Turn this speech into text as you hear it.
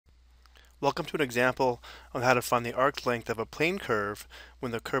Welcome to an example on how to find the arc length of a plane curve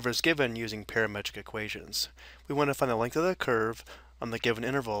when the curve is given using parametric equations. We want to find the length of the curve on the given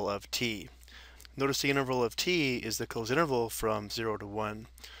interval of t. Notice the interval of t is the closed interval from 0 to 1.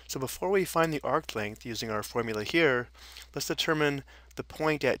 So before we find the arc length using our formula here, let's determine the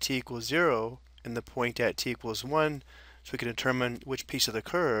point at t equals 0 and the point at t equals 1 so we can determine which piece of the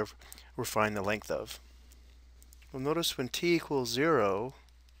curve we're finding the length of. Well, notice when t equals 0,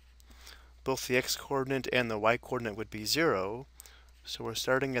 both the x-coordinate and the y-coordinate would be 0. So we're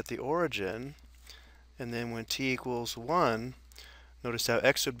starting at the origin, and then when t equals 1, notice how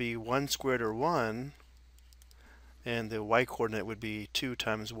x would be 1 squared or 1, and the y-coordinate would be 2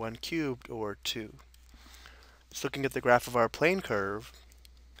 times 1 cubed or 2. So looking at the graph of our plane curve,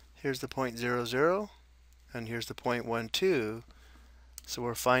 here's the point 0, 0, and here's the point 1, 2. So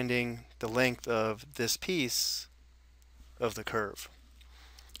we're finding the length of this piece of the curve.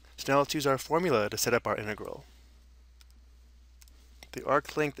 So now let's use our formula to set up our integral. The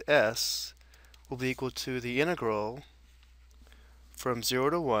arc length s will be equal to the integral from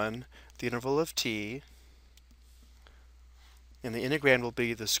 0 to 1, the interval of t, and the integrand will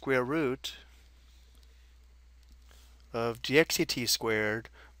be the square root of dx dt squared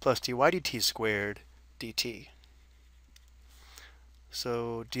plus dy dt squared dt.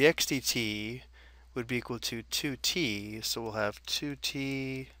 So dx dt would be equal to 2t, so we'll have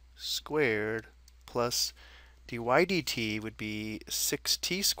 2t squared plus dy dt would be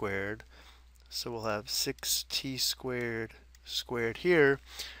 6t squared, so we'll have 6t squared squared here,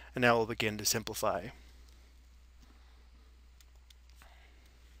 and now we'll begin to simplify.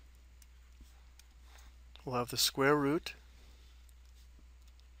 We'll have the square root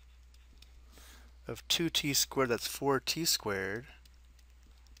of 2t squared, that's 4t squared,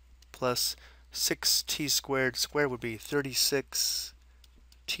 plus 6t squared squared would be 36t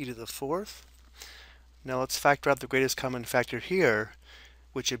to the 4th. Now let's factor out the greatest common factor here,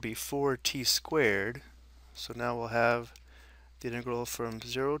 which would be 4t squared. So now we'll have the integral from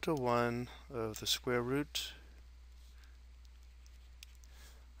 0 to 1 of the square root.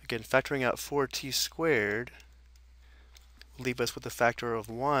 Again, factoring out 4t squared will leave us with a factor of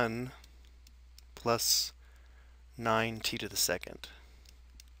 1 plus 9t to the 2nd.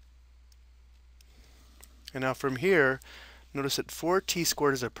 And now from here, notice that 4t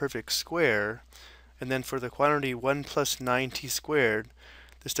squared is a perfect square, and then for the quantity 1 plus 9t squared,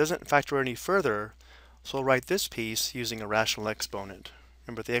 this doesn't factor any further, so I'll write this piece using a rational exponent.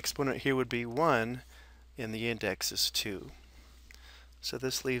 Remember, the exponent here would be 1, and the index is 2. So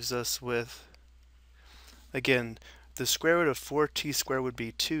this leaves us with, again, the square root of 4t squared would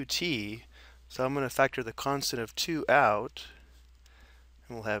be 2t, so I'm going to factor the constant of 2 out,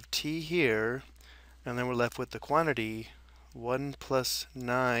 and we'll have t here, and then we're left with the quantity 1 plus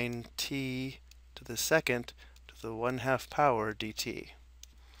 9t to the 2nd to the 1/2 power dt.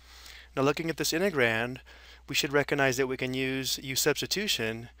 Now looking at this integrand, we should recognize that we can use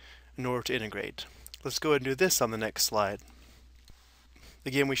U-substitution in order to integrate. Let's go ahead and do this on the next slide.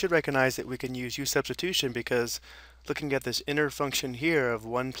 Again, we should recognize that we can use U-substitution because looking at this inner function here of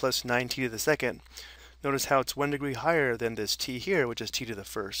 1 plus 9t to the 2nd, notice how it's 1 degree higher than this t here, which is t to the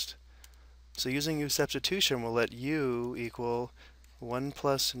 1st. So using U-substitution, we'll let u equal 1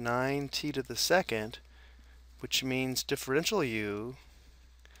 plus 9t to the 2nd, which means differential u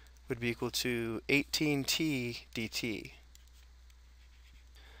would be equal to 18t dt.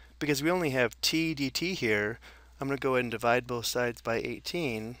 Because we only have t dt here, I'm going to go ahead and divide both sides by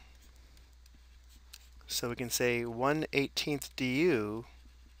 18. So we can say 1/18 du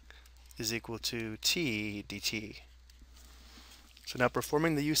is equal to t dt. So now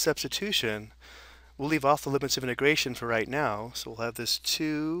performing the U-substitution, we'll leave off the limits of integration for right now. So we'll have this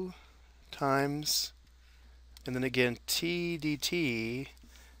 2 times, and then again t dt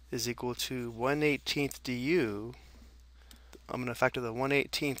is equal to 1/18 du. I'm going to factor the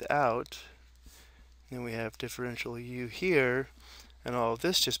 1/18 out. Then we have differential u here, and all of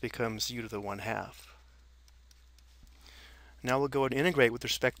this just becomes u to the 1/2. Now we'll go and integrate with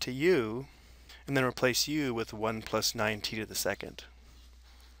respect to u, and then replace u with 1 plus 9t to the 2nd.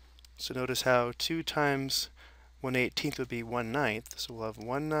 So notice how 2 times 1/18 would be 1/9, so we'll have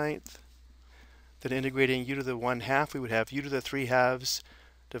 1/9. Then integrating u to the 1/2, we would have u to the 3/2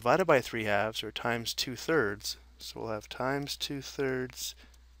 divided by 3/2, or times 2/3. So we'll have times 2/3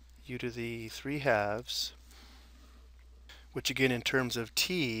 u to the 3/2, which again in terms of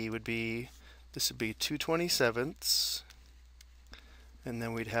t would be, this would be 2/27, and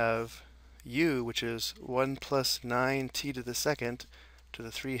then we'd have u, which is 1 plus 9t to the 2nd to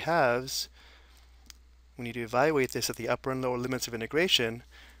the 3/2. We need to evaluate this at the upper and lower limits of integration.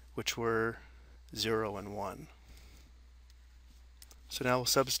 which were 0 and 1. So now we'll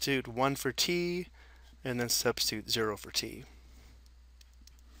substitute 1 for t, and then substitute 0 for t.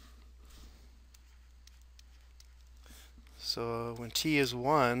 So when t is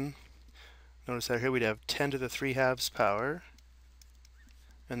 1, notice that here we'd have 10 to the 3 halves power.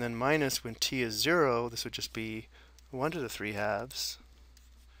 And then minus when t is 0, this would just be 1 to the 3 halves.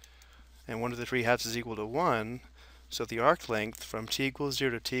 And 1 to the 3 halves is equal to 1. So the arc length from t equals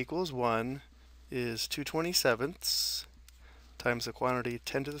 0 to t equals 1 is 2/27 times the quantity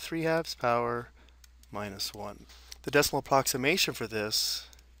 10 to the 3 halves power minus 1. The decimal approximation for this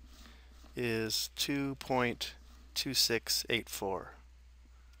is 2.2684.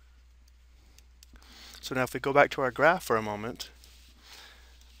 So now if we go back to our graph for a moment,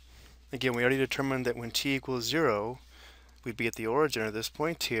 again, we already determined that when t equals 0, we'd be at the origin of this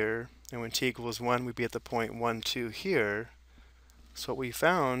point here, and when t equals 1, we'd be at the point 1, 2 here. So what we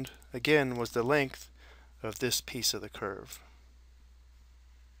found, again, was the length of this piece of the curve.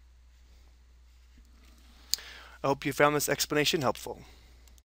 I hope you found this explanation helpful.